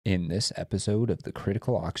in this episode of the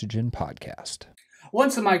Critical Oxygen Podcast.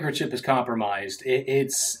 Once the microchip is compromised,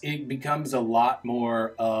 it becomes a lot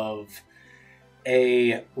more of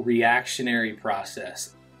a reactionary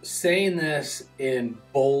process. Saying this in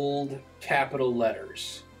bold capital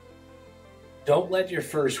letters, don't let your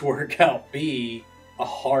first workout be a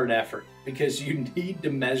hard effort, because you need to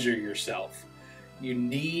measure yourself. You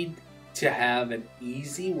need to have an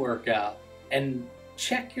easy workout and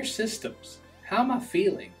check your systems. How am I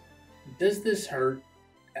feeling? Does this hurt?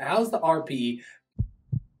 How's the RPE?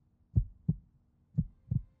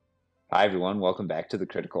 Hi, everyone. Welcome back to the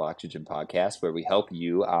Critical Oxygen Podcast, where we help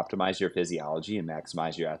you optimize your physiology and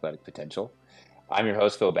maximize your athletic potential. I'm your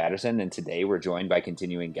host, Phil Batterson, and today we're joined by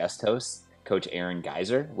continuing guest host, Coach Aaron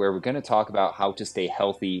Geyser, where we're going to talk about how to stay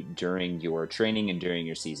healthy during your training and during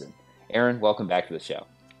your season. Aaron, welcome back to the show.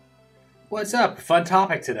 What's up? Fun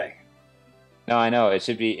topic today. No, I know it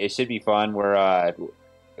should be fun. We're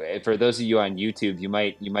for those of you on YouTube, you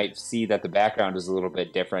might see that the background is a little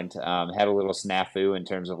bit different. Had a little snafu in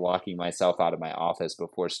terms of locking myself out of my office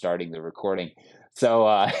before starting the recording. So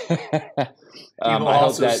you will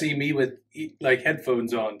also see me with like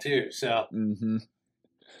headphones on too. So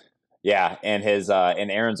yeah, and his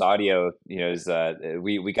and Aaron's audio, is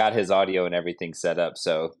we got his audio and everything set up.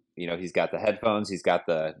 So he's got the headphones, he's got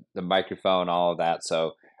the microphone, all of that.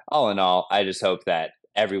 So all in all, I just hope that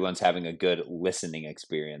everyone's having a good listening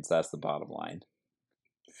experience. That's the bottom line.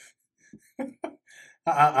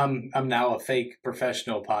 I'm now a fake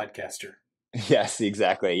professional podcaster. Yes,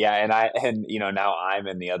 exactly. Yeah, and now I'm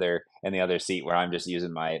in the other seat where I'm just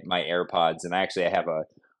using my AirPods, and I have a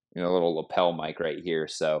little lapel mic right here.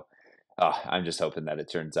 So I'm just hoping that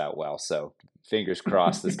it turns out well. So fingers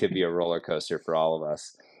crossed. This could be a roller coaster for all of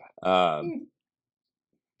us.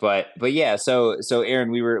 But yeah, so Aaron,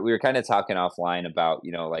 we were kind of talking offline about,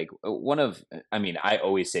 I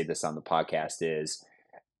always say this on the podcast is,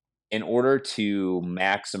 in order to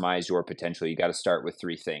maximize your potential, you got to start with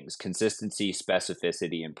three things: consistency,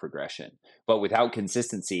 specificity, and progression. But without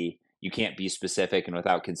consistency, you can't be specific, and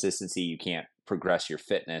without consistency, you can't progress your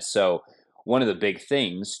fitness. So one of the big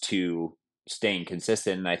things to staying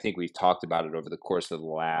consistent, and I think we've talked about it over the course of the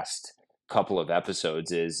last couple of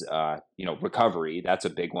episodes, is recovery. That's a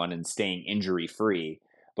big one, and staying injury free.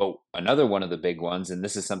 But another one of the big ones, and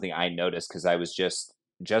this is something I noticed because I was just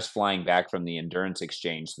flying back from the endurance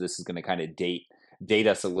exchange, so this is going to kind of date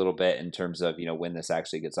us a little bit in terms of when this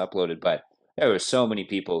actually gets uploaded. But there were so many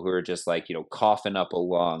people who are just coughing up a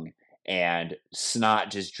lung and snot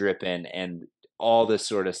just dripping and all this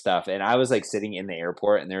sort of stuff. And I was sitting in the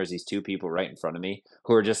airport, and there was these two people right in front of me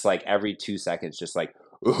who were just every 2 seconds just and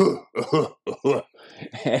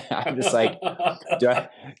I'm just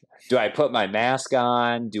do I put my mask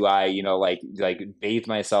on? Do I, bathe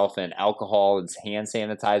myself in alcohol and hand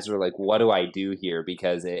sanitizer? What do I do here?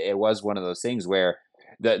 Because it was one of those things where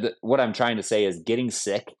what I'm trying to say is getting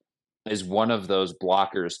sick is one of those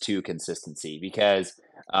blockers to consistency, because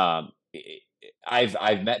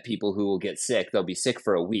I've met people who will get sick. They'll be sick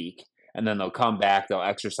for a week, and then they'll come back, they'll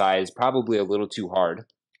exercise probably a little too hard.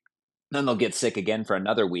 Then they'll get sick again for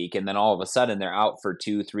another week, and then all of a sudden they're out for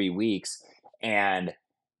 2-3 weeks, and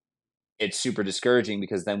it's super discouraging,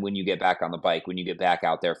 because then when you get back on the bike, when you get back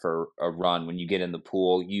out there for a run, when you get in the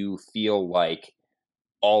pool, you feel like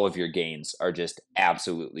all of your gains are just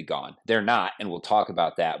absolutely gone. They're not, and we'll talk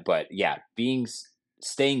about that. But yeah,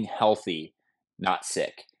 staying healthy, not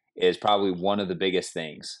sick, is probably one of the biggest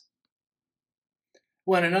things.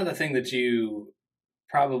 Well, and another thing that you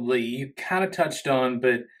kind of touched on,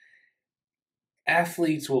 but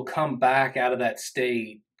athletes will come back out of that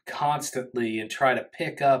state constantly and try to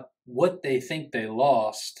pick up what they think they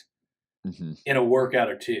lost in a workout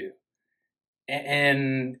or two.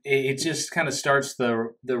 And it just kind of starts the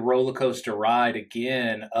roller coaster ride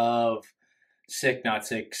again of sick, not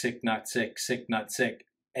sick, sick, not sick, sick, not sick.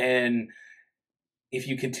 And if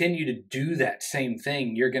you continue to do that same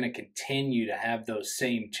thing, you're going to continue to have those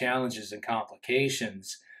same challenges and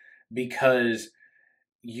complications, because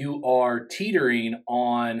you are teetering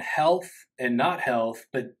on health and not health.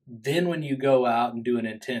 But then when you go out and do an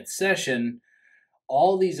intense session,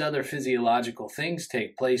 all these other physiological things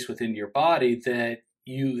take place within your body that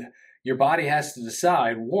your body has to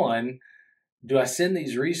decide. One, do I send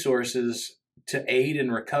these resources to aid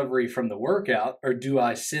in recovery from the workout, or do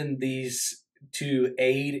I send these to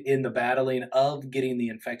aid in the battling of getting the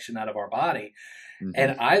infection out of our body?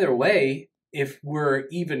 And either way, if we're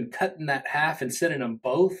even cutting that half and sending them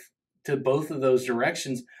both to both of those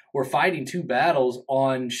directions, we're fighting two battles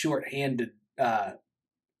on shorthanded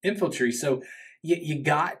infantry. So you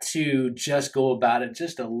got to just go about it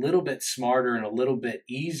just a little bit smarter and a little bit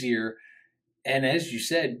easier. And as you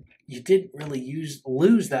said, you didn't really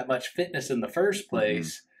lose that much fitness in the first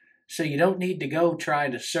place. So you don't need to go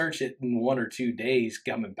trying to search it in 1 or 2 days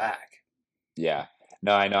coming back. Yeah.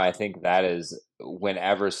 No, I know. I think that is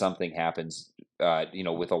whenever something happens,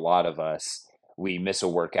 with a lot of us, we miss a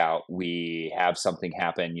workout, we have something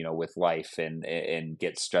happen, with life and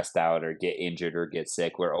get stressed out or get injured or get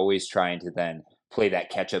sick. We're always trying to then play that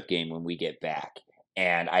catch up game when we get back.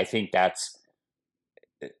 And I think that's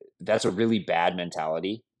a really bad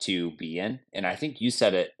mentality to be in. And I think you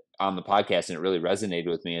said it on the podcast and it really resonated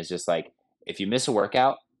with me. It's just like, if you miss a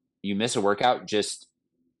workout, just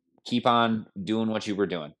keep on doing what you were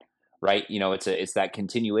doing. Right. It's that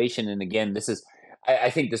continuation. And again,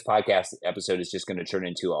 I think this podcast episode is just going to turn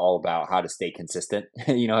into all about how to stay consistent,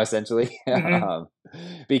 essentially, Mm-hmm.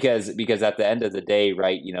 because at the end of the day,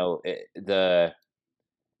 right, the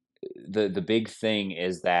big thing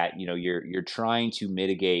is that you're trying to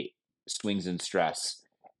mitigate swings and stress.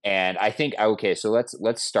 And I think, okay, so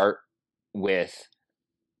let's start with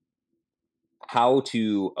how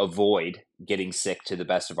to avoid getting sick to the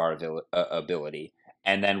best of our ability,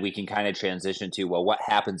 and then we can kind of transition to, well, what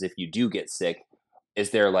happens if you do get sick? Is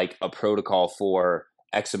there like a protocol for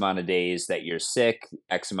X amount of days that you're sick,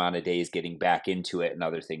 X amount of days getting back into it, and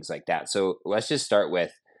other things like that? So let's just start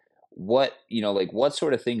with what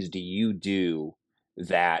sort of things do you do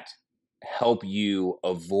that help you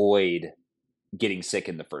avoid getting sick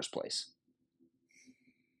in the first place?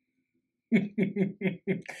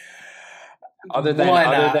 Other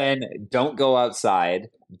than don't go outside,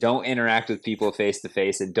 don't interact with people face to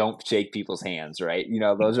face, and don't shake people's hands, right?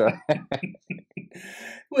 Those are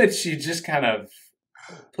Which you just kind of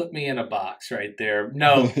put me in a box right there.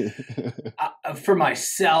 No, for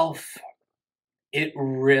myself, it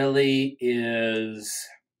really is.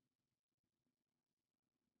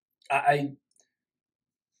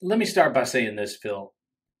 Let me start by saying this, Phil.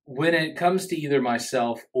 When it comes to either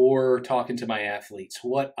myself or talking to my athletes,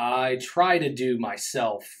 what I try to do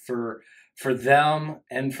myself for them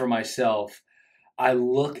and for myself, I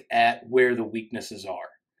look at where the weaknesses are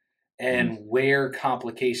and where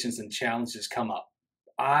complications and challenges come up.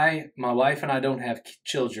 My wife and I don't have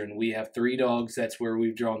children. We have 3 dogs. That's where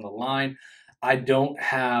we've drawn the line. I don't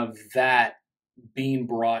have that being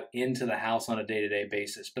brought into the house on a day-to-day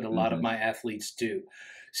basis, but a lot of my athletes do.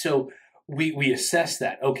 So we assess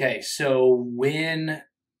that. Okay, so when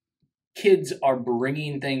kids are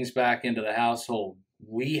bringing things back into the household,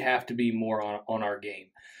 we have to be more on our game.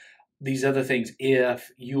 These other things, if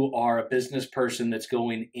you are a business person that's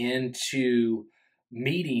going into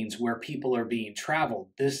meetings where people are being traveled,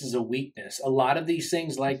 this is a weakness. A lot of these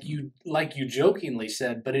things, like you jokingly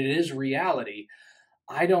said, but it is reality.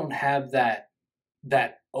 I don't have that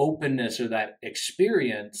openness or that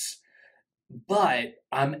experience, but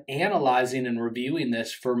I'm analyzing and reviewing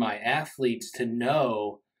this for my athletes to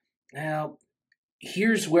know, now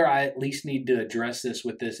here's where I at least need to address this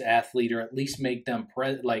with this athlete, or at least make them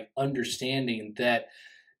understanding that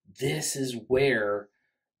this is where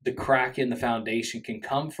the crack in the foundation can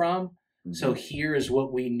come from. So here is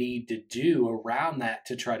what we need to do around that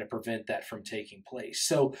to try to prevent that from taking place.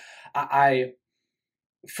 So I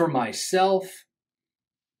for myself,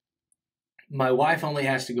 my wife only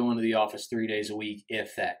has to go into the office 3 days a week,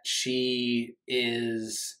 if that. She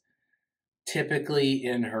is typically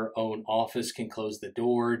in her own office, can close the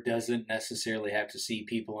door, doesn't necessarily have to see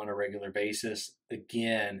people on a regular basis.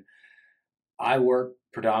 Again, I work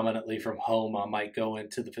predominantly from home. I might go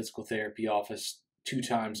into the physical therapy office 2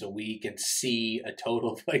 times a week and see a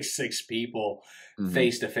total of like 6 people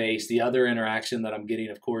face to face. The other interaction that I'm getting,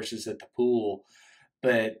 of course, is at the pool.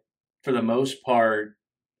 But for the most part,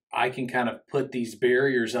 I can kind of put these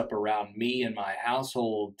barriers up around me and my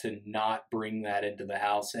household to not bring that into the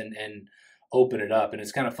house and open it up. And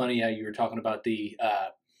it's kind of funny how you were talking about the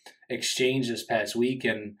exchange this past week,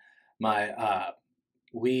 and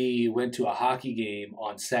we went to a hockey game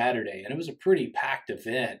on Saturday, and it was a pretty packed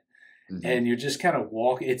event. And you're just kind of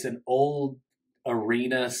walking. It's an old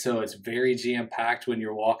arena, so it's very jam packed when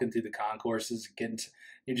you're walking through the concourses.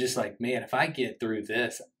 You're just like, man, if I get through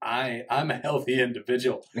this, I'm a healthy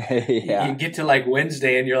individual. Yeah. You get to like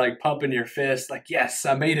Wednesday and you're like pumping your fist, like, yes,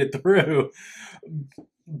 I made it through.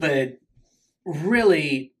 But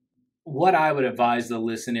really, what I would advise the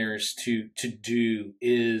listeners to do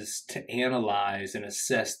is to analyze and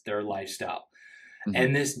assess their lifestyle.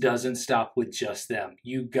 And this doesn't stop with just them.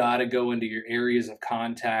 You got to go into your areas of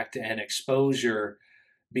contact and exposure,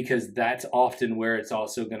 because that's often where it's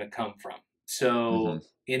also going to come from. So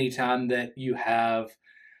anytime that you have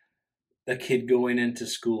a kid going into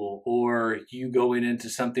school, or you going into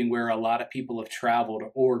something where a lot of people have traveled,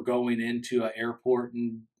 or going into an airport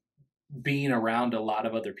and being around a lot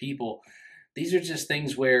of other people. These are just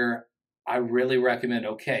things where I really recommend,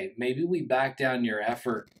 okay, maybe we back down your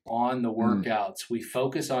effort on the Mm, workouts. We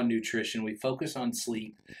focus on nutrition, we focus on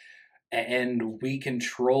sleep, and we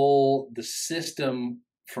control the system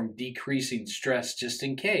from decreasing stress just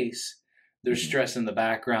in case there's mhm, stress in the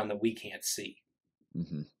background that we can't see.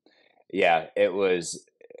 mhm. Yeah, it was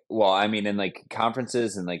well, I mean, in like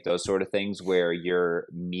conferences and like those sort of things where you're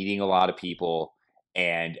meeting a lot of people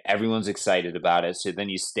and everyone's excited about it. So then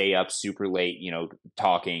you stay up super late,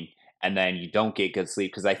 talking, and then you don't get good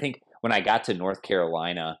sleep. Because I think when I got to North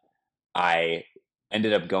Carolina, I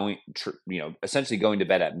ended up essentially going to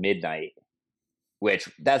bed at midnight, which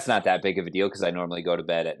that's not that big of a deal because I normally go to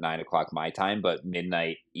bed at 9 o'clock my time, but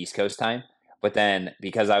midnight East Coast time. But then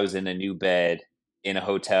because I was in a new bed in a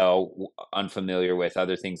hotel, unfamiliar with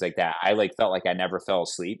other things like that, I like felt like I never fell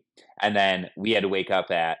asleep. And then we had to wake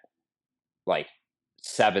up at like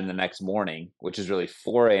 7 the next morning, which is really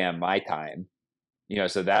 4 a.m. my time.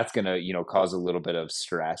 So that's gonna cause a little bit of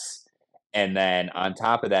stress. And then on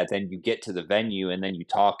top of that, then you get to the venue and then you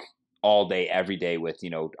talk all day every day with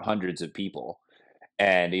hundreds of people,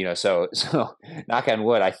 and so knock on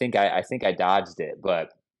wood, I think I dodged it,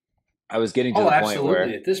 but I was getting to Oh, the point absolutely.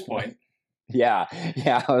 where At this point, yeah,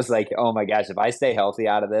 yeah, I was like, oh my gosh, if I stay healthy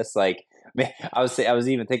out of this, like I was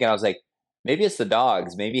even thinking, I was like, maybe it's the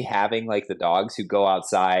dogs, maybe having like the dogs who go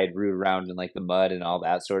outside, root around in like the mud and all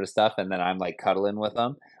that sort of stuff, and then I'm like cuddling with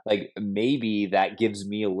them, like maybe that gives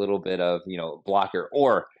me a little bit of blocker,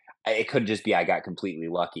 or it could just be I got completely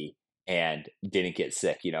lucky and didn't get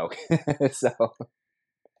sick, so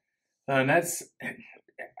and that's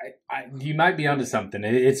you might be onto something.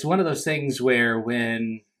 It's one of those things where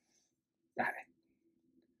when I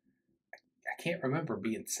can't remember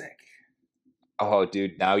being sick. oh,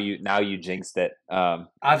 dude, now you jinxed it.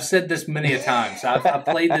 I've said this many a times. I've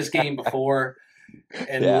played this game before,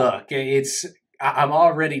 and Yeah. look, I'm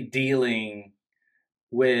already dealing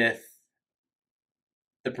with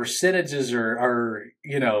the percentages are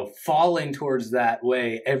falling towards that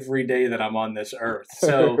way every day that I'm on this earth.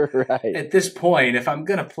 So Right. at this point, if I'm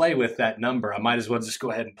gonna play with that number, I might as well just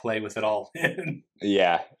go ahead and play with it all.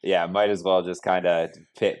 Yeah, yeah, might as well just kind of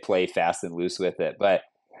play fast and loose with it. But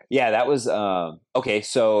yeah, that was okay.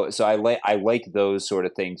 So I like those sort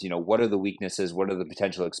of things. What are the weaknesses? What are the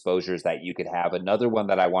potential exposures that you could have? Another one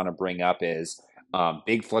that I want to bring up is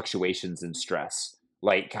big fluctuations in stress.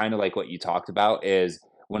 Like kind of like what you talked about is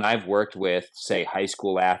when I've worked with, say, high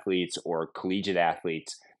school athletes or collegiate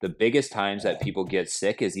athletes, the biggest times that people get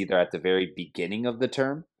sick is either at the very beginning of the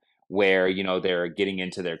term where they're getting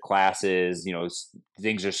into their classes,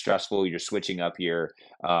 things are stressful, you're switching up your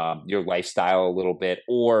lifestyle a little bit,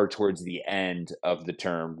 or towards the end of the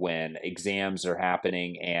term when exams are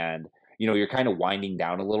happening and you're kind of winding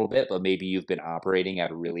down a little bit, but maybe you've been operating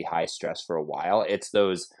at a really high stress for a while. It's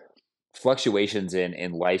those fluctuations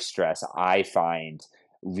in life stress I find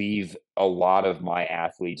leave a lot of my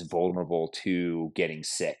athletes vulnerable to getting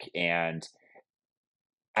sick. And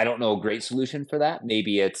I don't know a great solution for that.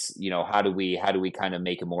 Maybe it's, how do we kind of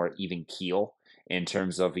make a more even keel in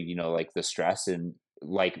terms of, like the stress and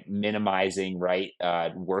like minimizing, right,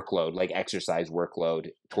 workload, like exercise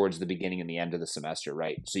workload towards the beginning and the end of the semester,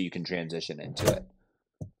 right? So you can transition into it.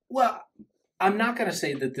 Well, I'm not going to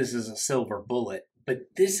say that this is a silver bullet,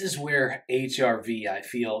 but this is where HRV I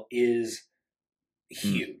feel is Mm,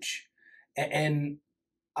 huge. And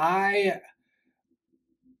I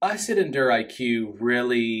us at Endure IQ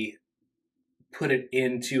really put it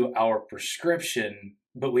into our prescription,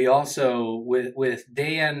 but we also with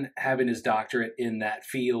Dan having his doctorate in that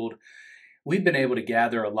field, we've been able to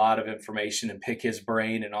gather a lot of information and pick his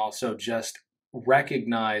brain and also just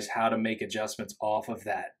recognize how to make adjustments off of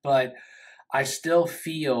that. But I still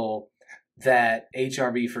feel that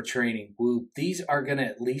HRV for training, Whoop, these are going to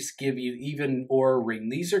at least give you, even or ring,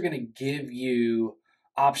 these are going to give you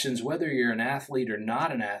options, whether you're an athlete or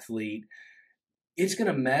not an athlete. It's going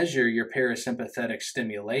to measure your parasympathetic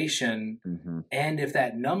stimulation. hmm And if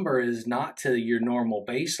that number is not to your normal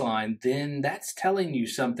baseline, then that's telling you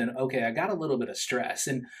something. Okay, I got a little bit of stress.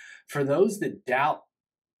 And for those that doubt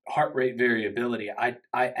heart rate variability, I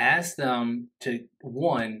ask them to,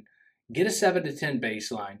 one, get a 7 to 10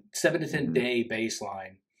 baseline, 7 to 10 hmm day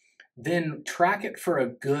baseline, then track it for a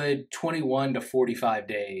good 21 to 45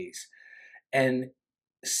 days and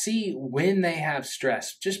see when they have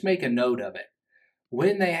stress. Just make a note of it.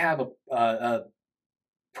 When they have a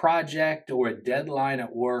project or a deadline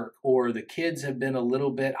at work, or the kids have been a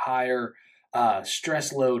little bit higher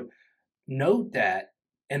stress load, note that.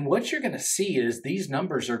 And what you're going to see is these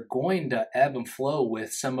numbers are going to ebb and flow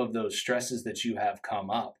with some of those stresses that you have come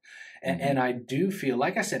up. And I do feel,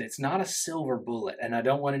 like I said, it's not a silver bullet. And I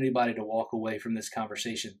don't want anybody to walk away from this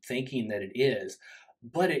conversation thinking that it is,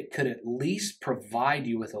 but it could at least provide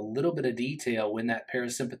you with a little bit of detail when that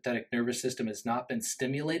parasympathetic nervous system has not been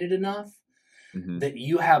stimulated enough. That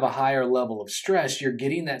you have a higher level of stress. You're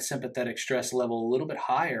getting that sympathetic stress level a little bit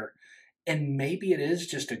higher. And maybe it is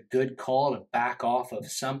just a good call to back off of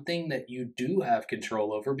something that you do have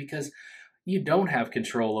control over, because you don't have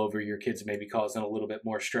control over your kids maybe causing a little bit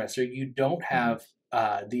more stress, or you don't have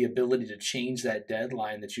the ability to change that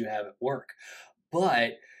deadline that you have at work.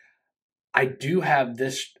 But I do have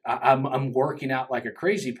this, I'm working out like a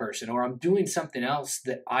crazy person, or I'm doing something else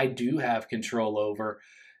that I do have control over.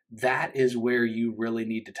 That is where you really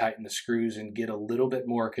need to tighten the screws and get a little bit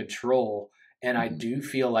more control. And I do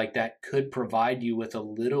feel like that could provide you with a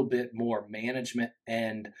little bit more management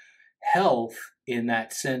and health in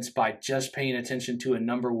that sense by just paying attention to a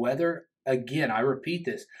number, whether, again, I repeat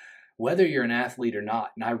this, whether you're an athlete or not.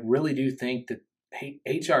 And I really do think that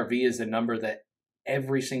HRV is a number that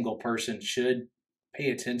every single person should pay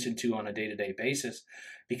attention to on a day-to-day basis,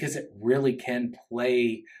 because it really can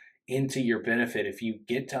play into your benefit. If you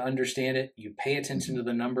get to understand it, you pay attention to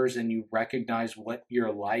the numbers, and you recognize what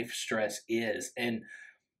your life stress is. And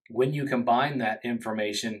when you combine that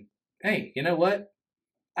information, hey, you know what?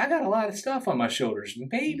 I got a lot of stuff on my shoulders.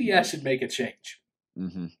 Maybe I should make a change.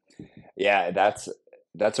 Yeah,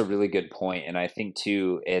 that's a really good point. And I think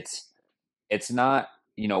too, it's not,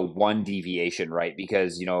 one deviation, right?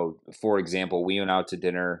 Because, for example, we went out to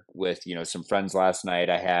dinner with, some friends last night.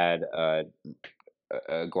 I had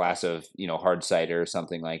a glass of, hard cider or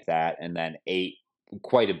something like that, and then ate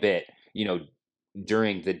quite a bit,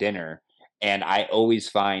 during the dinner. And I always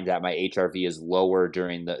find that my HRV is lower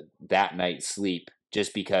during that night's sleep,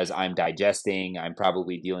 just because I'm digesting, I'm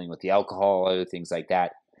probably dealing with the alcohol, other things like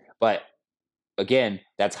that. But again,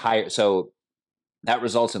 that's higher. So that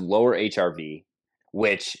results in lower HRV,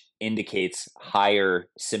 which indicates higher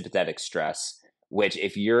sympathetic stress, which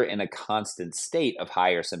if you're in a constant state of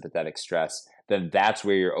higher sympathetic stress, then that's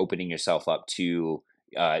where you're opening yourself up to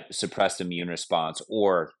suppressed immune response,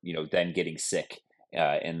 or then getting sick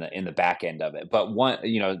in the back end of it. But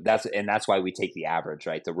that's why we take the average,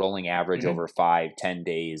 right? The rolling average over 5-10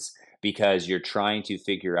 days, because you're trying to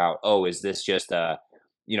figure out, oh, is this just a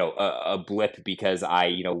blip because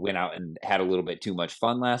I went out and had a little bit too much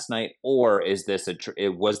fun last night, or is this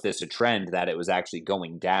was this a trend that it was actually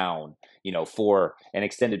going down for an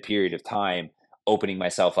extended period of time, opening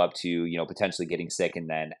myself up to potentially getting sick and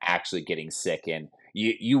then actually getting sick. And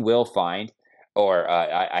you will find, or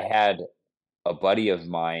I had a buddy of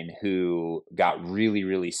mine who got really,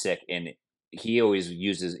 really sick, and he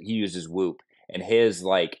uses Whoop, and his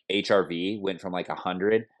like HRV went from like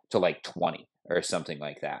 100 to like 20 or something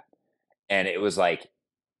like that. And it was like,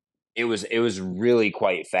 it was really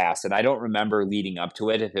quite fast. And I don't remember leading up to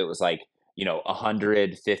it if it was like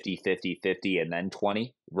 100, 50, 50, 50, and then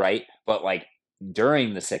 20, right? But like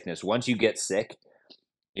during the sickness, once you get sick,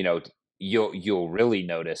 you'll really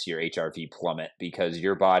notice your HRV plummet, because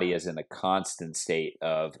your body is in a constant state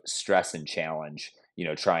of stress and challenge,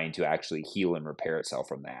 trying to actually heal and repair itself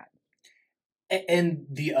from that. And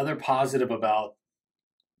the other positive about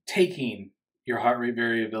taking your heart rate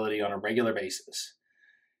variability on a regular basis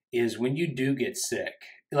is when you do get sick,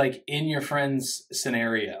 like in your friend's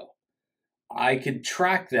scenario, I could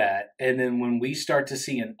track that. And then when we start to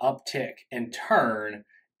see an uptick and turn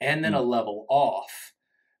and then a level off,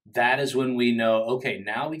 that is when we know, okay,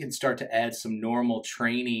 now we can start to add some normal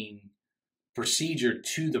training procedure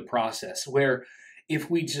to the process, where if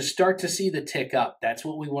we just start to see the tick up, that's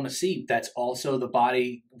what we want to see. That's also the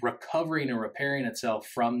body recovering and repairing itself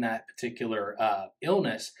from that particular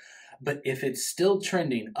illness. But if it's still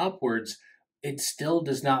trending upwards, it still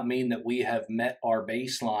does not mean that we have met our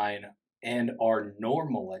baseline and are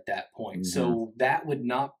normal at that point. So that would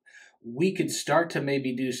not, we could start to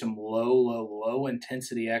maybe do some low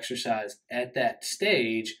intensity exercise at that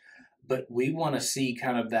stage, but we want to see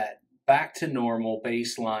kind of that back to normal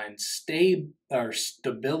baseline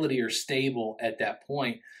stability or stable at that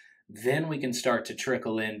point. Then we can start to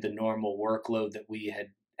trickle in the normal workload that we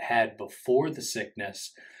had before the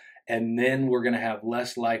sickness. And then we're going to have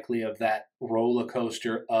less likely of that roller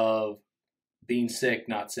coaster of being sick,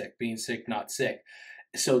 not sick, being sick, not sick.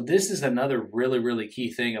 So this is another really, really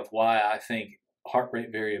key thing of why I think heart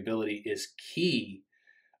rate variability is key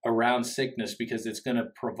around sickness, because it's going to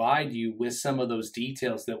provide you with some of those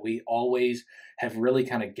details that we always have really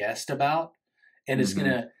kind of guessed about. And it's going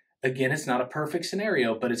to again, it's not a perfect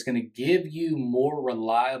scenario, but it's going to give you more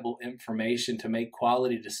reliable information to make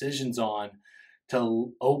quality decisions on,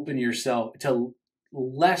 to open yourself, to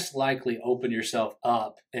less likely open yourself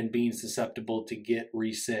up and being susceptible to get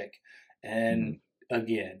re-sick and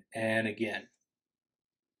again and again.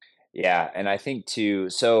 Yeah, and I think too,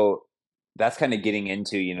 so that's kind of getting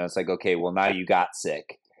into, it's like, okay, well, now you got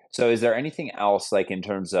sick. So is there anything else like in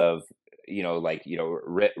terms of,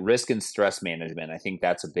 risk and stress management? I think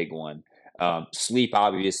that's a big one. Sleep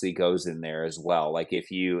obviously goes in there as well. Like if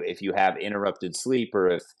you have interrupted sleep, or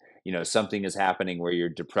if, something is happening where you're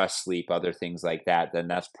depressed sleep, other things like that, then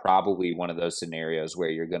that's probably one of those scenarios where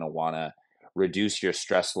you're going to want to reduce your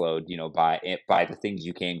stress load, by the things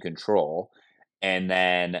you can control. And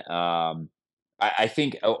then I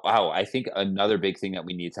think I think another big thing that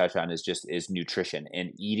we need to touch on is nutrition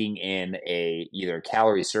and eating in a either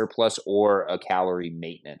calorie surplus or a calorie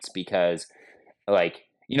maintenance, because like,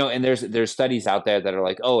 and there's studies out there that are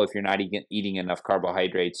like, oh, if you're not eating enough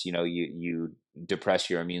carbohydrates, you depress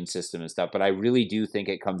your immune system and stuff. But I really do think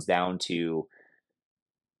it comes down to,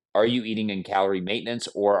 are you eating in calorie maintenance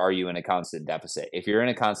or are you in a constant deficit? If you're in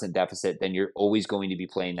a constant deficit, then you're always going to be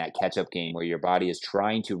playing that catch up game where your body is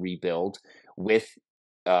trying to rebuild with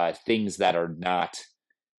things that are not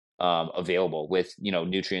available, with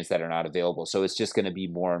nutrients that are not available. So it's just going to be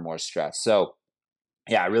more and more stress. So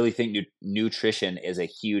yeah, I really think nutrition is a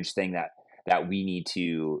huge thing that we need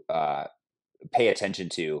to pay attention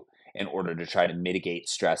to in order to try to mitigate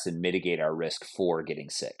stress and mitigate our risk for getting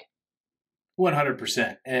sick.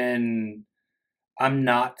 100%. And I'm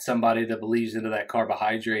not somebody that believes into that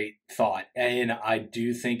carbohydrate thought. And I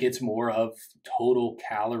do think it's more of total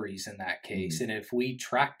calories in that case. Mm-hmm. And if we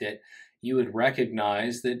tracked it, you would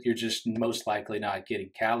recognize that you're just most likely not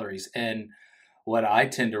getting calories. And what I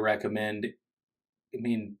tend to recommend, I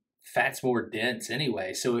mean, fat's more dense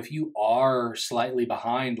anyway. So if you are slightly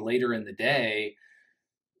behind later in the day,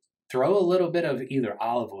 throw a little bit of either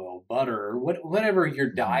olive oil, butter, or whatever your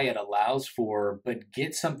diet allows for, but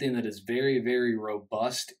get something that is very, very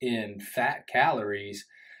robust in fat calories.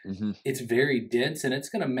 Mm-hmm. It's very dense, and it's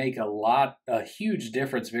going to make a huge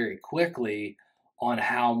difference very quickly on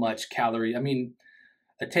how much calorie. I mean,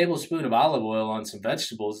 a tablespoon of olive oil on some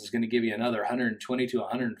vegetables is going to give you another 120 to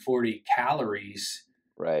 140 calories.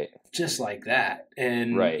 Right. Just like that.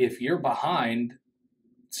 And right. If you're behind,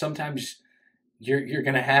 sometimes you're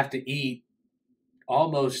going to have to eat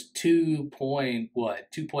almost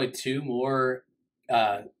 2.2 more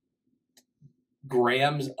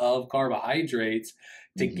grams of carbohydrates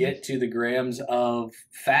to get to the grams of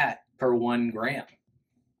fat per 1 gram.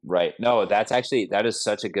 Right. No, that is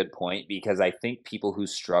such a good point, because I think people who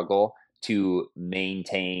struggle to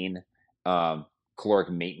maintain caloric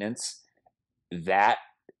maintenance, that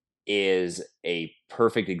is a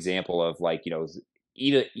perfect example of, like,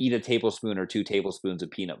 eat a tablespoon or 2 tablespoons of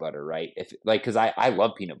peanut butter, right? If like, because I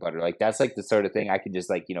love peanut butter, like that's like the sort of thing I can just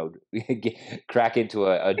like crack into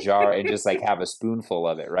a jar and just like have a spoonful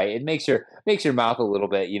of it, right? It makes your mouth a little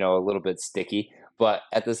bit sticky, but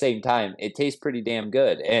at the same time it tastes pretty damn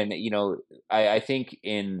good. And I think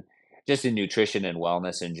in nutrition and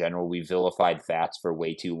wellness in general, we vilified fats for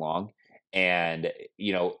way too long, and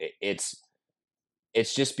it's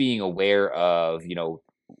just being aware of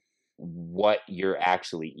what you're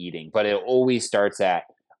actually eating. But it always starts at,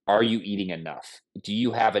 are you eating enough? Do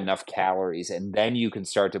you have enough calories? And then you can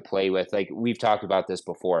start to play with, like we've talked about this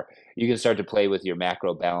before, you can start to play with your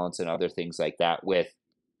macro balance and other things like that. With,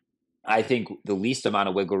 I think the least amount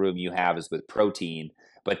of wiggle room you have is with protein.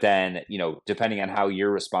 But then, depending on how you're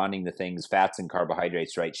responding to things, fats and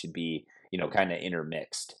carbohydrates, right, should be, kind of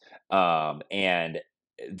intermixed. And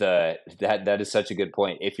that is such a good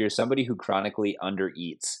point. If you're somebody who chronically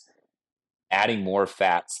undereats, adding more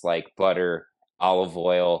fats like butter, olive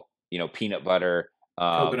oil, peanut butter,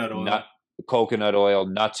 coconut oil,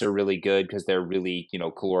 nuts are really good because they're really,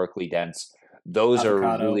 calorically dense. Those Avocado.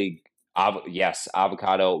 are really,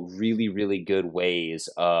 avocado, really, really good ways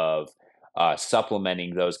of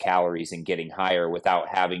supplementing those calories and getting higher without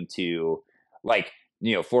having to, like,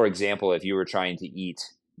 for example, if you were trying to eat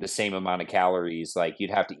the same amount of calories, like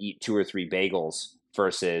you'd have to eat 2 or 3 bagels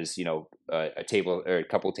versus a table or a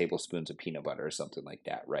couple tablespoons of peanut butter or something like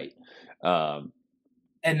that, right? And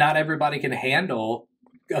not everybody can handle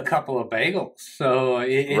a couple of bagels, so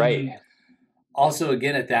right. Also,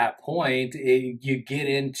 again, at that point, you get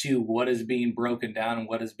into what is being broken down and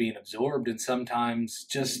what is being absorbed, and sometimes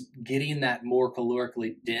just getting that more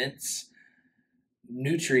calorically dense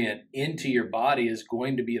nutrient into your body is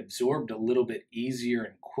going to be absorbed a little bit easier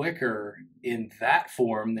and quicker in that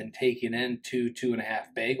form than taking in 2.5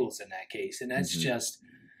 bagels in that case. And that's just,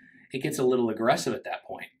 it gets a little aggressive at that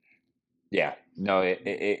point. Yeah, no,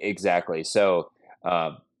 exactly. So,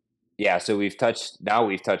 yeah, so we've touched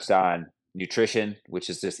on nutrition, which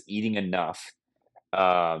is just eating enough,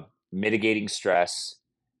 mitigating stress,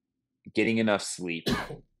 getting enough sleep,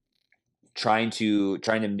 trying to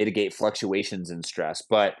mitigate fluctuations in stress.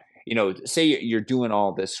 But say you're doing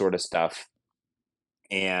all this sort of stuff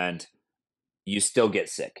and you still get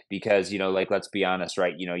sick because like, let's be honest,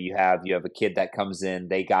 right? You have a kid that comes in,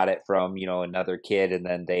 they got it from another kid, and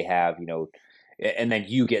then they have and then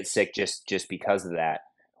you get sick just because of that.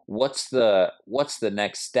 What's the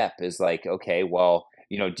next step? Is like, okay, well,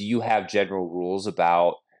 do you have general rules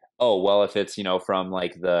about, oh, well, if it's from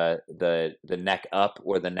like the neck up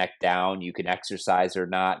or the neck down, you can exercise or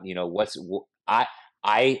not?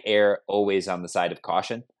 I err always on the side of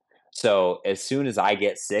caution. So as soon as I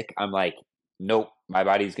get sick, I'm like, nope, my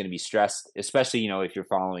body's going to be stressed, especially, if you're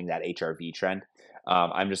following that HRV trend.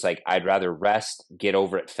 I'm just like, I'd rather rest, get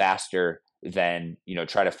over it faster than,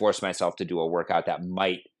 try to force myself to do a workout that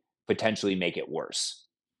might potentially make it worse.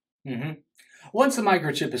 Mm-hmm. Once the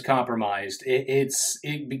microchip is compromised,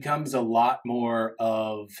 it becomes a lot more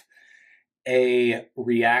of a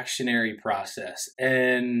reactionary process.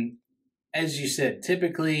 And as you said,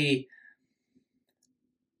 typically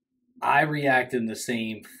I react in the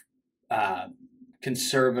same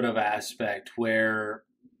conservative aspect where,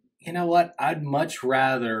 you know what, I'd much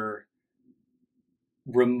rather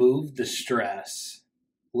remove the stress,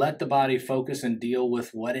 let the body focus and deal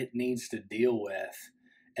with what it needs to deal with,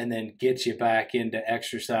 and then get you back into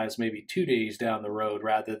exercise maybe 2 days down the road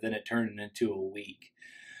rather than it turning into a week.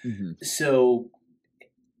 Mm-hmm. So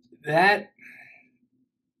that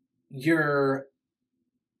you're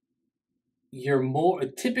more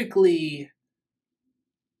typically,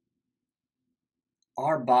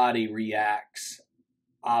 our body reacts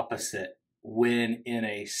opposite when in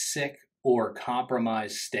a sick or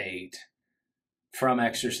compromised state from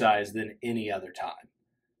exercise than any other time.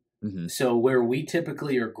 Mm-hmm. So where we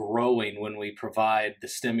typically are growing when we provide the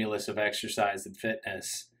stimulus of exercise and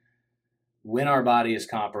fitness, when our body is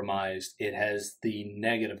compromised, it has the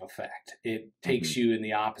negative effect. It takes you in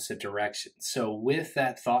the opposite direction. So with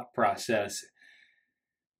that thought process,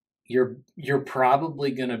 you're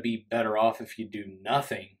probably going to be better off if you do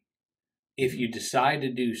nothing. If you decide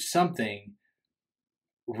to do something,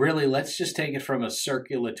 really, let's just take it from a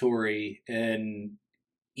circulatory and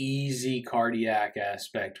easy cardiac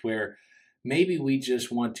aspect where maybe we just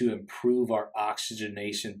want to improve our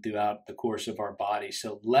oxygenation throughout the course of our body.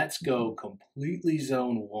 So let's go completely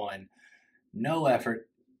zone one, no effort.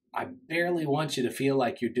 I barely want you to feel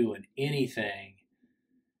like you're doing anything.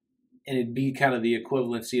 And it'd be kind of the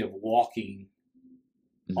equivalency of walking.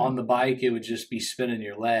 On the bike, it would just be spinning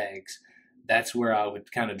your legs. That's where I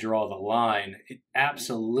would kind of draw the line. It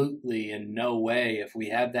absolutely, in no way, if we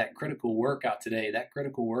have that critical workout today, that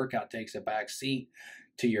critical workout takes a back seat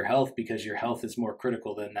to your health because your health is more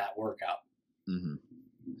critical than that workout. Mm-hmm.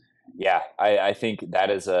 Yeah, I think that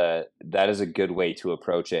is a good way to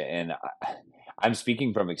approach it. And I'm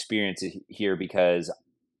speaking from experience here because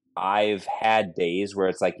I've had days where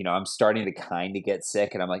it's like, I'm starting to kind of get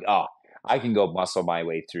sick and I'm like, oh, I can go muscle my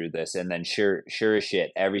way through this. And then sure as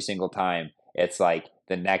shit, every single time it's like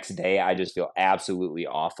the next day, I just feel absolutely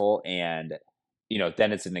awful. And,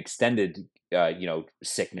 then it's an extended,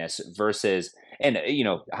 sickness versus, and,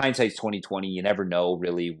 hindsight's 2020, you never know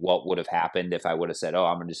really what would have happened if I would have said, oh,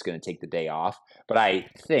 I'm just going to take the day off. But I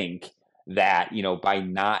think that, by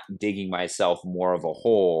not digging myself more of a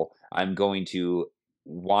hole, I'm going to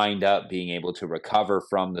wind up being able to recover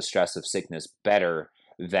from the stress of sickness better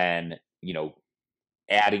than,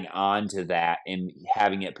 adding on to that and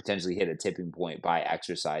having it potentially hit a tipping point by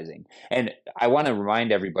exercising. And I want to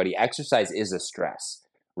remind everybody, exercise is a stress,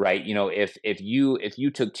 right? If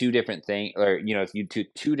you took two different things, or if you took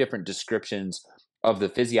two different descriptions of the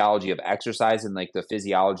physiology of exercise and like the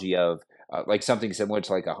physiology of like something similar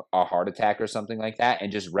to like a heart attack or something like that,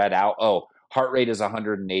 and just read out, oh, heart rate is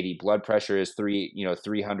 180, blood pressure is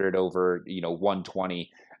 300 over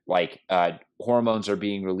 120, like hormones are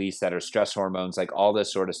being released that are stress hormones, like all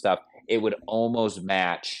this sort of stuff, it would almost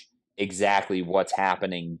match exactly what's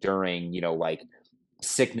happening during like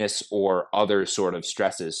sickness or other sort of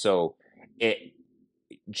stresses. So it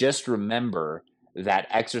just remember that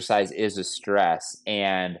exercise is a stress,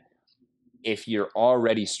 and if you're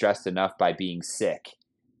already stressed enough by being sick,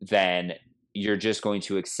 then you're just going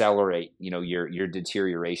to accelerate, your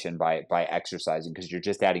deterioration by exercising, because you're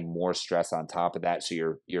just adding more stress on top of that. So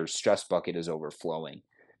your stress bucket is overflowing.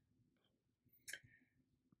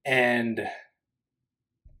 And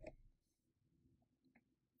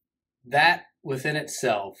that within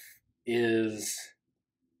itself is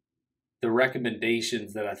the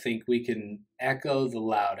recommendations that I think we can echo the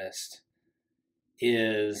loudest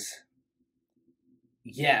is,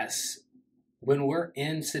 yes, when we're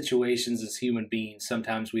in situations as human beings,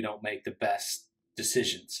 sometimes we don't make the best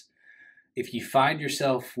decisions. If you find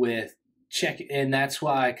yourself with and that's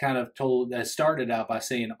why I kind of started out by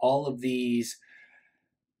saying all of these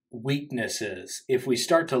weaknesses, if we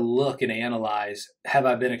start to look and analyze, have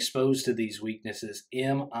I been exposed to these weaknesses?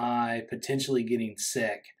 Am I potentially getting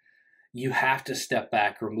sick? You have to step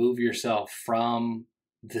back, remove yourself from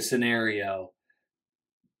the scenario,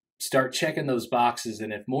 start checking those boxes.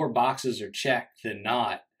 And if more boxes are checked than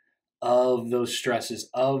not of those stresses,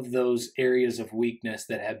 of those areas of weakness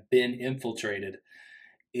that have been infiltrated,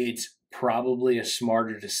 it's probably a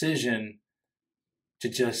smarter decision to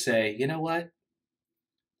just say, you know what?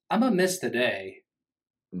 I'm going to miss today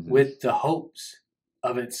with the hopes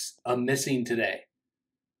of it's a missing today.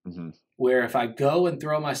 Where if I go and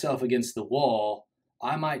throw myself against the wall,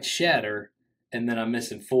 I might shatter and then I'm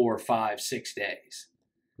missing 4, 5, 6 days.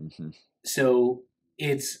 So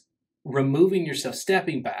it's removing yourself,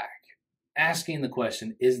 stepping back, asking the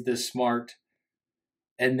question, is this smart?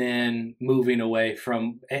 And then moving away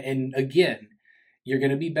from, and again, you're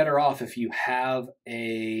going to be better off if you have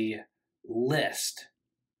a list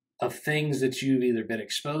of things that you've either been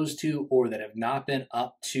exposed to or that have not been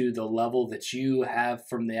up to the level that you have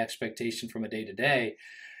from the expectation from a day to day.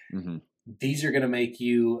 These are going to make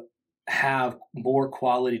you have more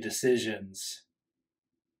quality decisions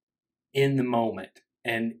in the moment.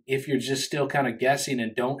 And if you're just still kind of guessing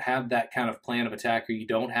and don't have that kind of plan of attack, or you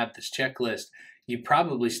don't have this checklist, you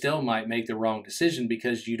probably still might make the wrong decision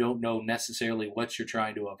because you don't know necessarily what you're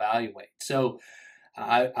trying to evaluate. So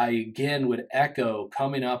I again would echo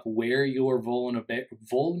coming up where your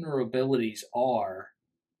vulnerabilities are.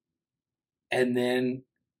 And then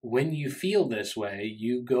when you feel this way,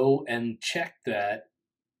 you go and check that.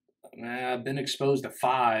 I've been exposed to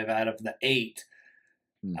 5 out of the 8.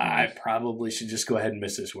 I probably should just go ahead and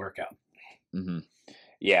miss this workout.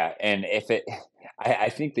 Yeah. And I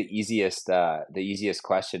think the easiest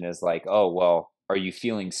question is like, oh, well, are you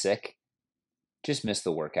feeling sick? Just miss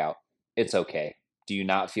the workout. It's okay. Do you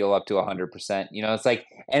not feel up to 100%? It's like,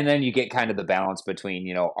 and then you get kind of the balance between,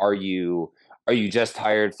 are you just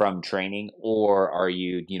tired from training, or are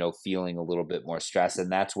you, feeling a little bit more stress?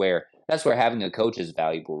 And that's where having a coach is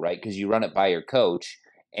valuable, right? Because you run it by your coach,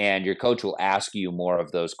 and your coach will ask you more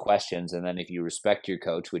of those questions. And then if you respect your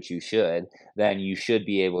coach, which you should, then you should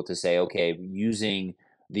be able to say, okay, using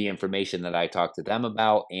the information that I talked to them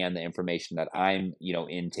about and the information that I'm,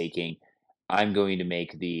 intaking, I'm going to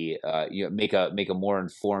make make a more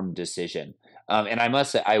informed decision. And I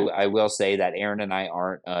must say, I will say that Aaron and I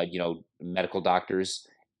aren't, medical doctors.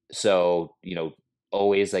 So,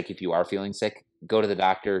 always, like, if you are feeling sick, go to the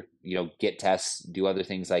doctor, get tests, do other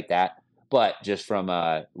things like that. But just from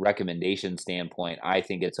a recommendation standpoint, I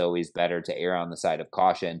think it's always better to err on the side of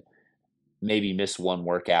caution, maybe miss one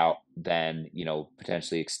workout than,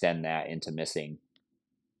 potentially extend that into missing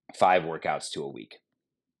 5 workouts to a week.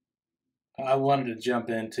 I wanted to jump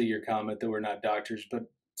into your comment that we're not doctors, but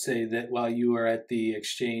say that while you were at the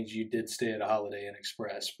exchange, you did stay at a Holiday Inn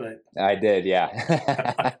Express. But I did, yeah.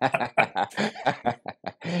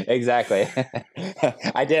 Exactly.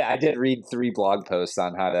 I did read 3 blog posts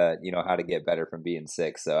on how to get better from being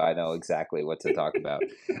sick, so I know exactly what to talk about.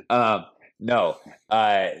 No,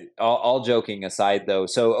 all joking aside though.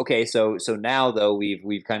 So okay, so now though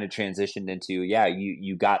we've kind of transitioned into,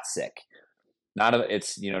 you got sick.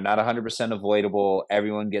 It's not 100% avoidable.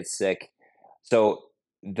 Everyone gets sick. So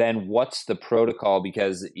then what's the protocol?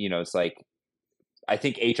 Because it's like, I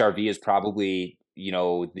think HRV is probably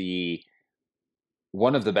the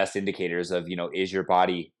one of the best indicators of is your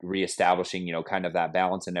body reestablishing kind of that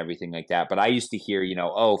balance and everything like that. But I used to hear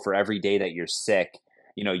oh, for every day that you're sick,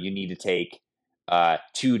 you need to take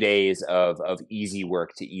 2 days of easy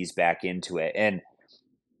work to ease back into it. And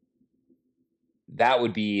that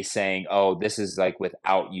would be saying, oh, this is like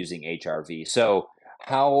without using HRV. So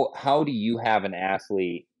how do you have an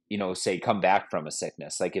athlete, say, come back from a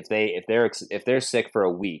sickness? Like if they're sick for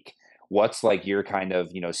a week, what's like your kind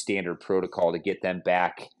of, standard protocol to get them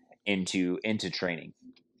back into training?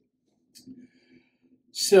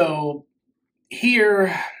 So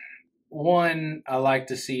here, one, I like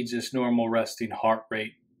to see just normal resting heart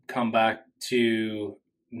rate come back to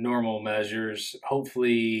normal measures.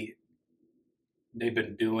 Hopefully they've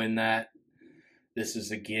been doing that. This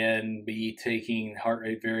is, again, me taking heart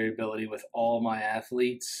rate variability with all my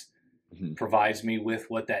athletes, provides me with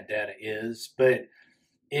what that data is. But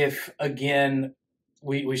if, again,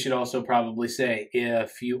 we should also probably say,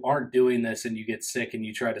 if you aren't doing this and you get sick and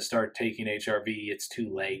you try to start taking HRV, it's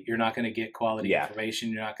too late. You're not going to get quality Yeah.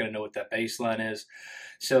 information. You're not going to know what that baseline is.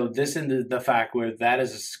 So this into the fact where that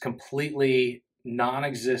is completely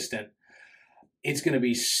non-existent, it's going to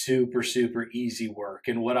be super, super easy work.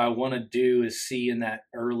 And what I want to do is see in that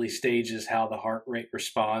early stages how the heart rate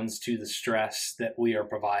responds to the stress that we are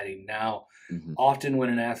providing. Now, often when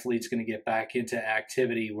an athlete's going to get back into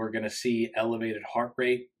activity, we're going to see elevated heart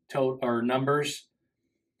rate or numbers.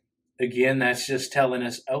 Again, that's just telling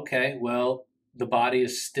us, okay, well, the body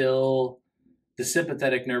is still, the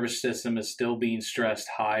sympathetic nervous system is still being stressed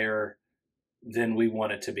higher than we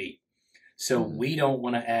want it to be. So we don't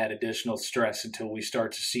want to add additional stress until we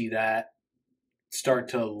start to see that start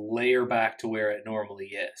to layer back to where it normally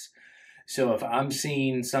is. So if I'm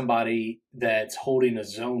seeing somebody that's holding a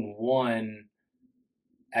zone 1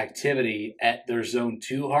 activity at their zone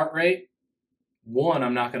 2 heart rate, one,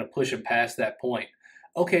 I'm not going to push them past that point.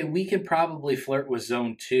 Okay, we can probably flirt with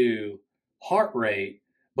zone 2 heart rate,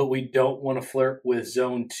 but we don't want to flirt with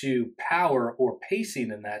zone 2 power or pacing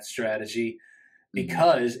in that strategy,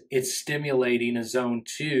 because it's stimulating a zone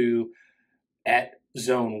 2 at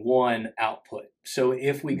zone 1 output. So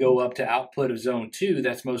if we go up to output of zone 2,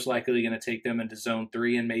 that's most likely going to take them into zone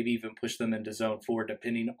 3 and maybe even push them into zone 4,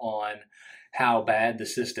 depending on how bad the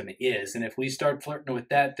system is. And if we start flirting with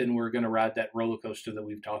that, then we're going to ride that roller coaster that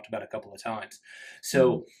we've talked about a couple of times.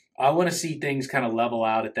 So I want to see things kind of level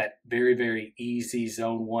out at that very, very easy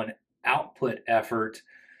zone 1 output effort.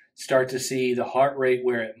 Start to see the heart rate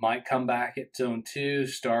where it might come back at zone 2,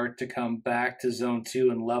 start to come back to zone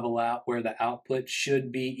 2 and level out where the output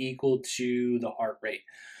should be equal to the heart rate.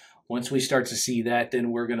 Once we start to see that,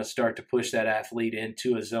 then we're going to start to push that athlete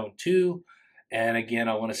into a zone 2. And again,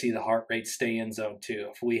 I want to see the heart rate stay in zone 2.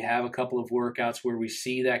 If we have a couple of workouts where we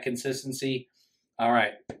see that consistency, all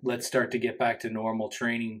right, let's start to get back to normal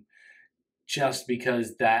training, just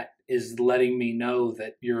because that is letting me know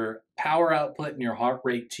that your power output and your heart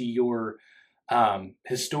rate to your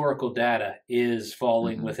historical data is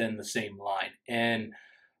falling within the same line. And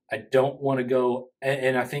I don't want to go,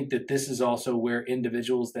 and I think that this is also where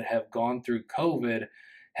individuals that have gone through COVID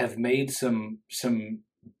have made some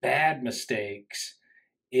bad mistakes,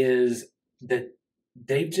 is that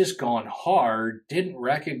they've just gone hard, didn't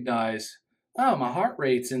recognize, oh, my heart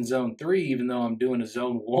rate's in zone 3, even though I'm doing a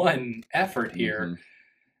zone 1 effort here.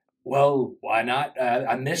 Well, why not?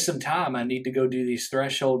 I missed some time. I need to go do these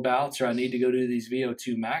threshold bouts, or I need to go do these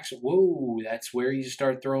VO2 max. Whoa, that's where you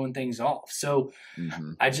start throwing things off. So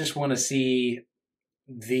I just want to see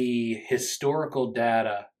the historical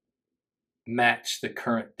data match the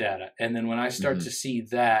current data. And then when I start to see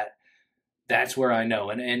that, that's where I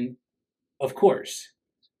know. And of course,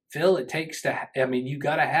 Phil, it takes you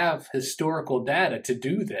got to have historical data to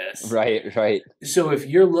do this. Right. So if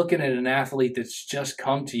you're looking at an athlete that's just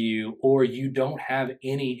come to you, or you don't have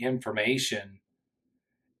any information,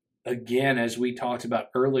 again, as we talked about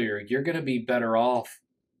earlier, you're going to be better off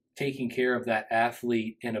taking care of that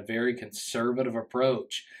athlete in a very conservative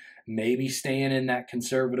approach. Maybe staying in that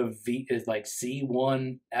conservative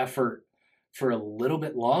Z1 effort for a little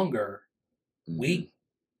bit longer, week,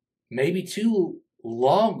 maybe 2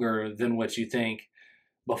 longer than what you think,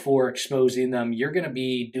 before exposing them. You're going to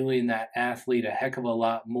be doing that athlete a heck of a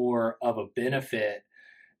lot more of a benefit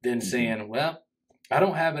than saying, well, I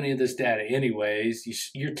don't have any of this data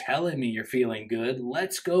anyways. You're telling me you're feeling good.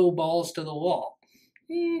 Let's go balls to the wall.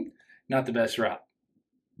 Not the best route.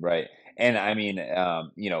 Right. And I mean,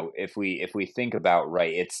 if we think about,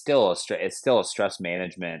 right, it's still a stress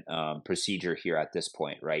management procedure here at this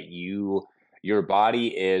point, right? Your body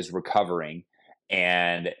is recovering.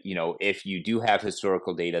 And, if you do have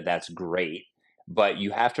historical data, that's great. But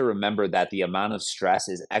you have to remember that the amount of stress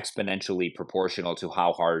is exponentially proportional to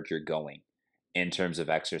how hard you're going in terms of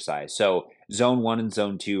exercise. So zone 1 and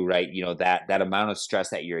zone 2, right, that amount of stress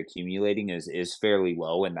that you're accumulating is fairly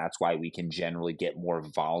low. And that's why we can generally get more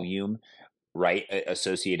volume, right,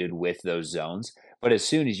 associated with those zones. But as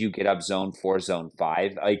soon as you get up zone 4, zone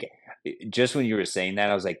 5, just when you were saying that,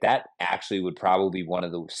 I was like, that actually would probably be one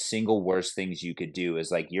of the single worst things you could do,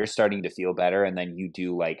 is like you're starting to feel better, and then you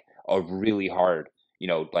do like a really hard,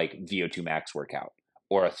 like VO2 max workout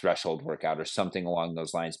or a threshold workout or something along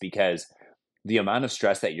those lines, because the amount of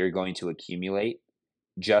stress that you're going to accumulate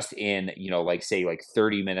just in, say like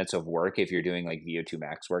 30 minutes of work, if you're doing like VO2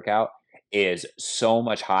 max workout, is so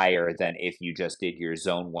much higher than if you just did your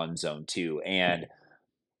zone 1, zone 2. And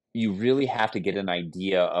you really have to get an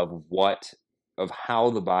idea of how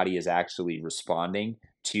the body is actually responding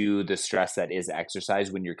to the stress that is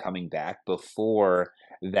exercise when you're coming back before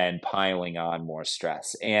then piling on more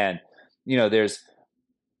stress. And, you know, there's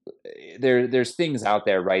things out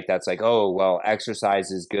there, right? That's like, oh, well,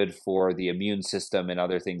 exercise is good for the immune system and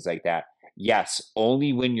other things like that. Yes,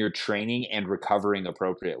 only when you're training and recovering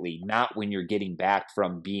appropriately, not when you're getting back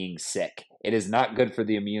from being sick. It is not good for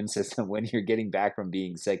the immune system when you're getting back from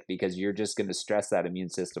being sick because you're just going to stress that immune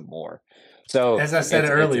system more. So As I said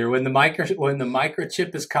earlier, when the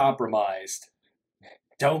microchip is compromised,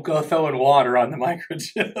 don't go throwing water on the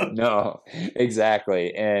microchip. no,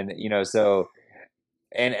 exactly. And, you know, so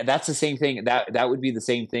and that's the same thing that would be the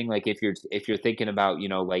same thing like if you're thinking about, you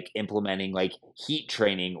know, like implementing like heat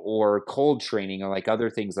training or cold training or like other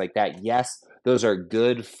things like that. Yes, those are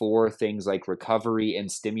good for things like recovery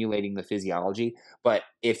and stimulating the physiology, but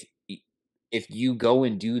if you go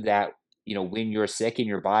and do that, you know, when you're sick in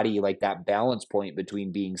your body, like that balance point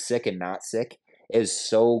between being sick and not sick is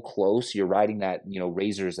so close, you're riding that, you know,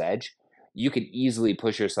 razor's edge, you can easily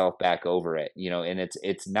push yourself back over it, you know, and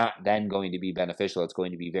it's not then going to be beneficial. It's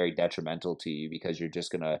going to be very detrimental to you because you're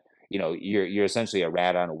just gonna, you know, you're essentially a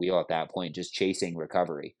rat on a wheel at that point, just chasing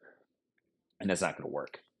recovery, and that's not going to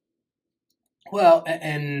work. Well,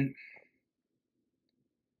 and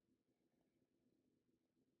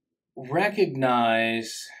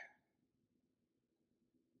recognize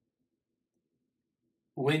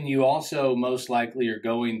when you also most likely are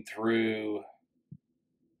going through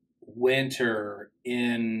winter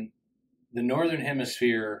in the northern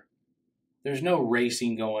hemisphere, there's no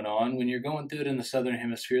racing going on. When you're going through it in the southern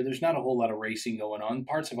hemisphere, there's not a whole lot of racing going on.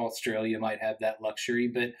 Parts of Australia might have that luxury,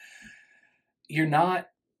 but you're not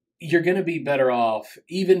you're going to be better off,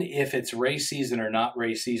 even if it's race season or not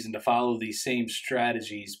race season, to follow these same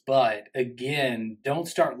strategies. But again, don't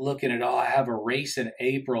start looking at, oh, I have a race in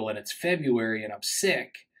April and it's February and I'm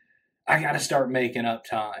sick. I got to start making up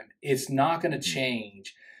time. It's not going to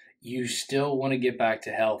change. You still want to get back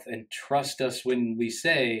to health, and trust us when we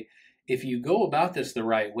say, if you go about this the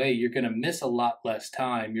right way, you're going to miss a lot less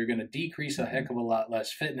time. You're going to decrease a heck of a lot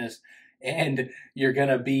less fitness, and you're going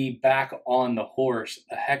to be back on the horse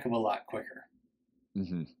a heck of a lot quicker.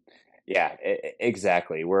 Mm-hmm. Yeah,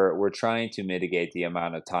 exactly. We're trying to mitigate the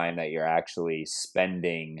amount of time that you're actually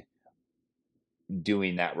spending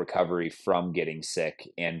doing that recovery from getting sick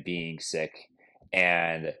and being sick.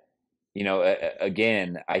 And, you know,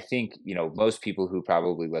 again, I think, you know, most people who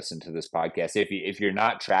probably listen to this podcast, if you're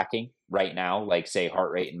not tracking right now, like say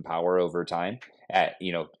heart rate and power over time at,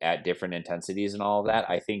 you know, at different intensities and all of that,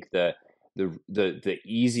 I think the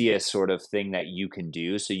easiest sort of thing that you can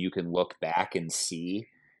do so you can look back and see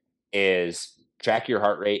is track your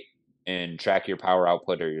heart rate and track your power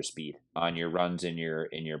output or your speed on your runs in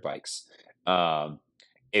your bikes. Um,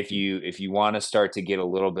 if you want to start to get a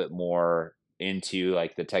little bit more into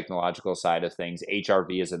like the technological side of things,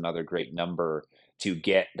 HRV is another great number to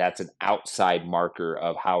get. That's an outside marker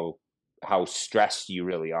of how stressed you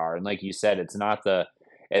really are. And like you said, it's not the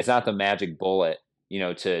magic bullet, you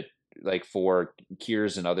know, to like for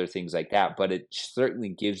cures and other things like that, but it certainly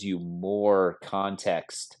gives you more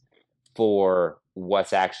context for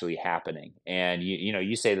what's actually happening. And you know,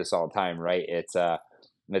 you say this all the time, right? It's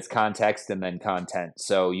context and then content.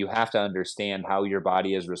 So you have to understand how your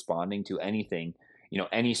body is responding to anything, you know,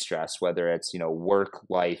 any stress, whether it's, you know, work,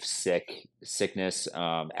 life, sickness,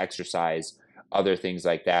 exercise, other things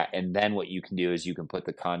like that. And then what you can do is you can put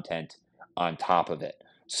the content on top of it.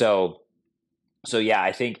 So yeah,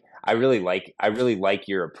 I really like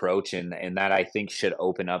your approach, and that I think should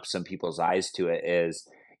open up some people's eyes to it is,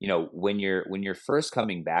 you know, when you're first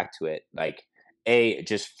coming back to it, like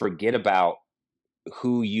just forget about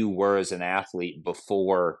who you were as an athlete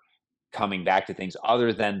before coming back to things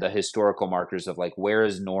other than the historical markers of like where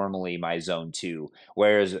is normally my zone 2,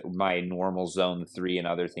 where is my normal zone 3 and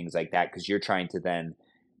other things like that, because you're trying to then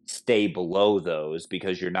stay below those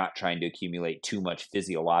because you're not trying to accumulate too much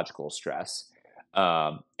physiological stress.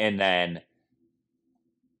 And then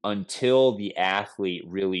until the athlete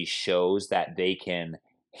really shows that they can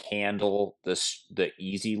handle the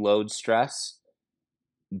easy load stress,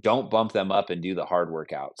 don't bump them up and do the hard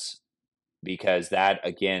workouts, because that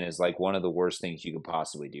again is like one of the worst things you could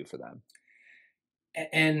possibly do for them.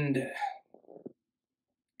 And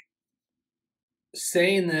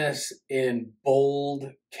saying this in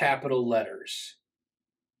bold capital letters,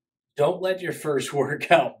 don't let your first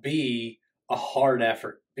workout be a hard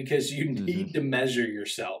effort, because you need to measure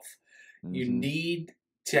yourself. You need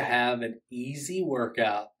to have an easy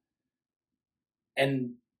workout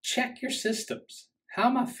and check your systems. How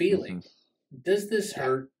am I feeling? Does this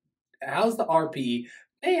hurt? How's the RPE?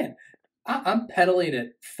 Man, I'm pedaling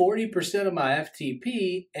at 40% of my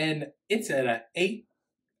FTP, and it's at a 8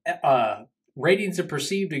 ratings of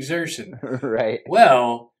perceived exertion. Right.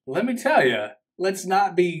 Well, let me tell you, let's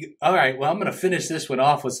not be all right. Well, I'm going to finish this one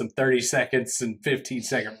off with some 30 seconds and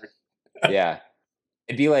 15-second. Yeah.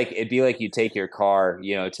 It'd be like you take your car,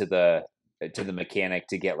 you know, to the mechanic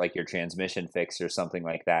to get like your transmission fixed or something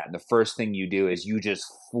like that. And the first thing you do is you just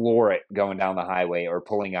floor it going down the highway or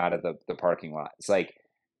pulling out of the parking lot. It's like,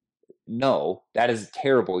 no, that is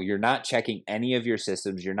terrible. You're not checking any of your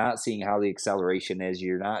systems. You're not seeing how the acceleration is.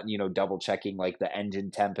 You're not, you know, double checking like the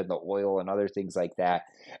engine temp and the oil and other things like that.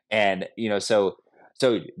 And, you know, so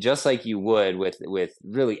just like you would with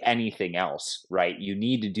really anything else, right? You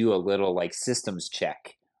need to do a little like systems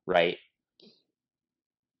check, right?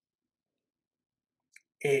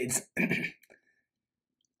 It's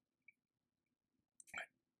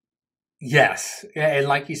yes, and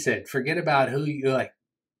like you said, forget about who you're like.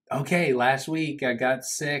 Okay, last week I got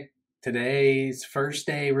sick. Today's first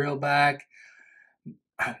day real back.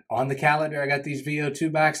 On the calendar, I got these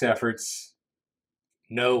VO2 max efforts.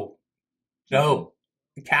 No, no.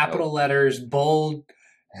 Capital Nope. letters, bold.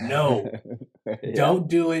 No, Yeah. don't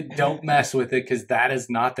do it. Don't mess with it because that is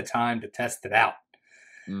not the time to test it out.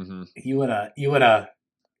 Mm-hmm.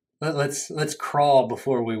 Let's crawl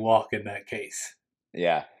before we walk in that case.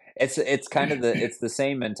 Yeah. It's kind of it's the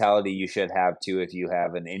same mentality you should have too if you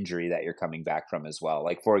have an injury that you're coming back from as well.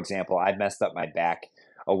 Like for example, I messed up my back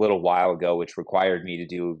a little while ago, which required me to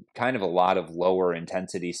do kind of a lot of lower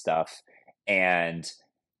intensity stuff. And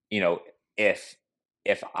you know, if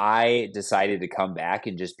I decided to come back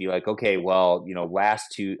and just be like, okay, well, you know,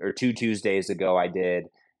 last two Tuesdays ago I did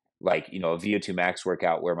like, you know, a VO2 max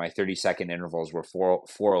workout where my 30-second intervals were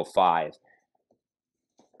 405.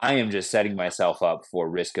 I am just setting myself up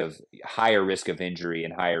for higher risk of injury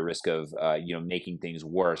and higher risk of you know, making things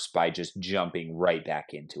worse by just jumping right back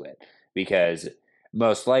into it, because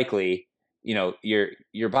most likely, you know,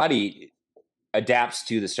 your body adapts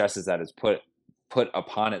to the stresses that it's put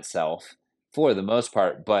upon itself for the most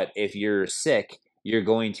part. But if you're sick, you're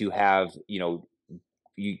going to have, you know,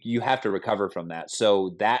 you have to recover from that.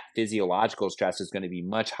 So that physiological stress is going to be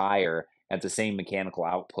much higher at the same mechanical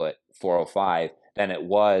output 405 than it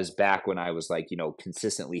was back when I was like, you know,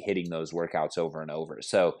 consistently hitting those workouts over and over.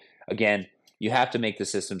 So again, you have to make the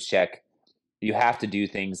systems check. You have to do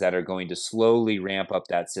things that are going to slowly ramp up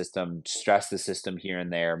that system, stress the system here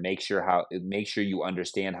and there, make sure you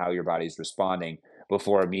understand how your body's responding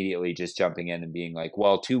before immediately just jumping in and being like,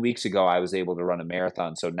 well, 2 weeks ago I was able to run a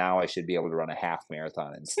marathon, so now I should be able to run a half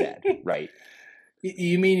marathon instead, right?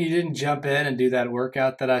 You mean you didn't jump in and do that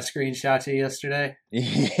workout that I screenshot you yesterday?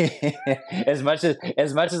 As much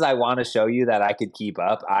as I want to show you that I could keep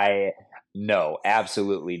up, no,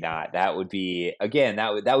 absolutely not. That would be, again,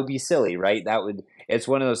 that would be silly, right? It's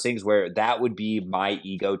one of those things where that would be my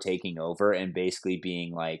ego taking over and basically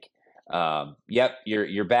being like, yep,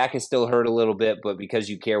 your back is still hurt a little bit, but because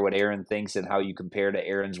you care what Aaron thinks and how you compare to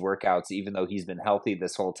Aaron's workouts, even though he's been healthy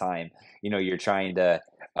this whole time, you know, you're trying to,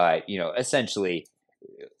 you know, essentially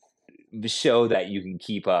show that you can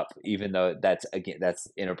keep up, even though that's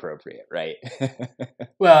inappropriate, right?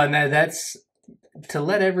 Well, and that's to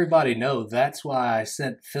let everybody know. That's why I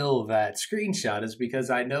sent Phil that screenshot, is because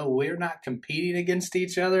I know we're not competing against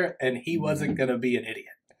each other, and he wasn't going to be an idiot.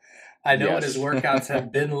 I know what his Yes. workouts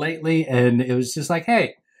have been lately, and it was just like,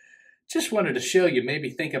 hey, just wanted to show you. Maybe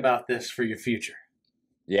think about this for your future.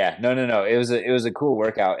 Yeah, no. It was a cool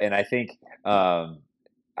workout, and I think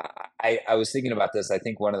I was thinking about this. I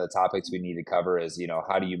think one of the topics we need to cover is, you know,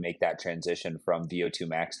 how do you make that transition from VO2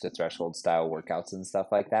 max to threshold style workouts and stuff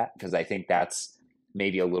like that? Because I think that's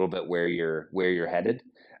maybe a little bit where you're headed.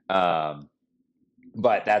 Um,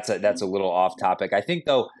 but that's a little off topic. I think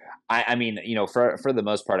though, I mean, you know, for the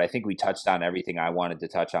most part, I think we touched on everything I wanted to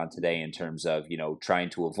touch on today in terms of, you know, trying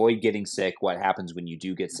to avoid getting sick, what happens when you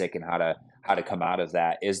do get sick, and how to come out of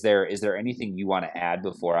that. Is there anything you want to add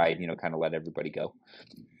before I, you know, kind of let everybody go?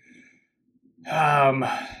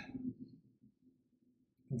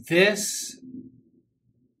 This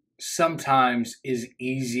sometimes is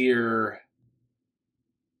easier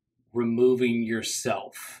removing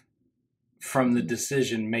yourself from the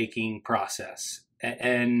decision making process.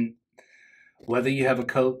 And whether you have a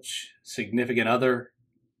coach, significant other,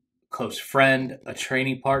 close friend, a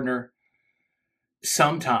training partner,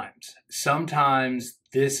 sometimes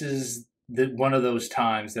this is one of those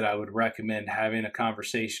times that I would recommend having a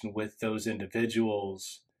conversation with those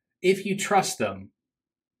individuals, if you trust them,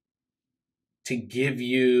 to give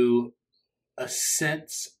you a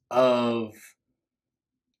sense of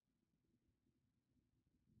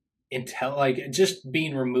like just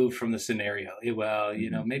being removed from the scenario. Well,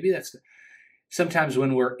 maybe that's sometimes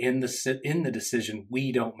when we're in the decision,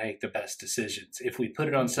 we don't make the best decisions. If we put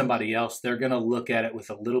it on somebody else, they're going to look at it with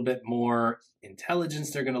a little bit more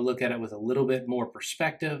intelligence. They're going to look at it with a little bit more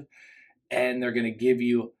perspective, and they're going to give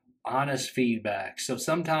you honest feedback. So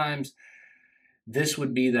sometimes this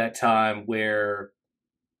would be that time where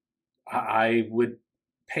I would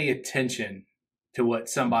pay attention to what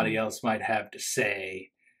somebody else might have to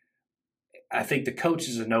say. I think the coach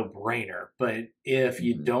is a no-brainer, but if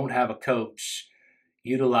you don't have a coach,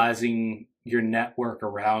 utilizing your network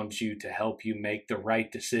around you to help you make the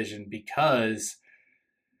right decision, because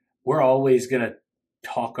we're always going to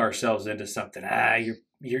talk ourselves into something.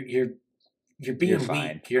 You're being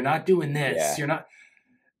weak. You're not doing this. Yeah. You're not.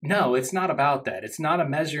 No, it's not about that. It's not a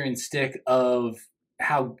measuring stick of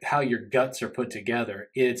how your guts are put together.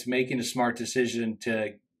 It's making a smart decision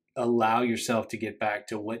to allow yourself to get back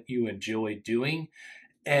to what you enjoy doing,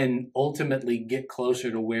 and ultimately get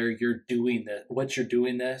closer to where you're doing what you're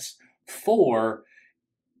doing this for.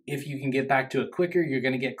 If you can get back to it quicker, you're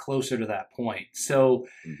going to get closer to that point. So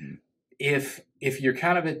if you're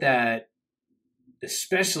kind of at that,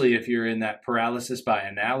 especially if you're in that paralysis by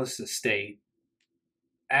analysis state,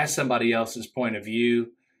 ask somebody else's point of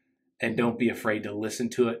view and don't be afraid to listen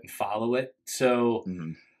to it and follow it. So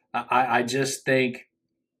I just think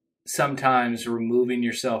sometimes removing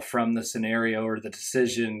yourself from the scenario or the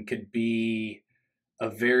decision could be a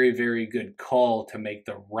very, very good call to make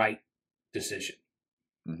the right decision.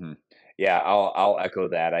 Yeah, I'll echo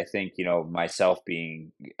that. I think, myself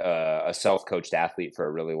being a self-coached athlete for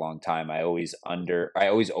a really long time, I always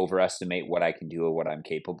overestimate what I can do or what I'm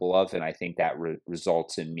capable of. And I think that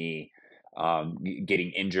results in me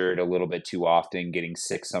getting injured a little bit too often, getting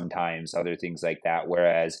sick sometimes, other things like that.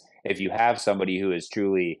 Whereas if you have somebody who is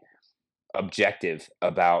truly objective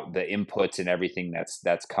about the inputs and everything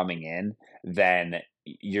that's coming in, then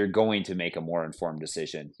you're going to make a more informed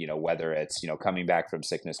decision, whether it's, coming back from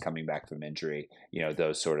sickness, coming back from injury,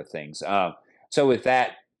 those sort of things. So with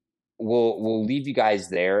that, we'll leave you guys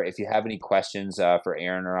there. If you have any questions for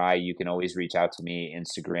Aaron or I, you can always reach out to me,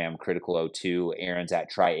 Instagram, Critical02. Aaron's at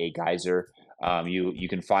Try A Geyser. You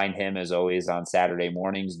can find him as always on Saturday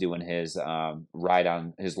mornings doing his long ride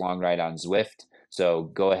on Zwift. So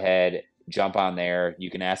go ahead, jump on there. You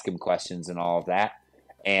can ask him questions and all of that.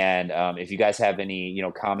 And if you guys have any,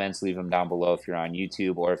 comments, leave them down below if you're on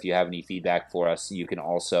YouTube, or if you have any feedback for us, you can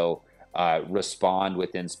also respond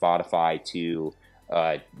within Spotify to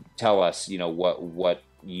tell us, what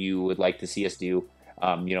you would like to see us do,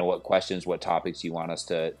 what questions, what topics you want us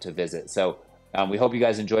to visit. So we hope you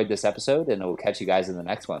guys enjoyed this episode, and we'll catch you guys in the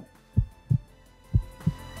next one.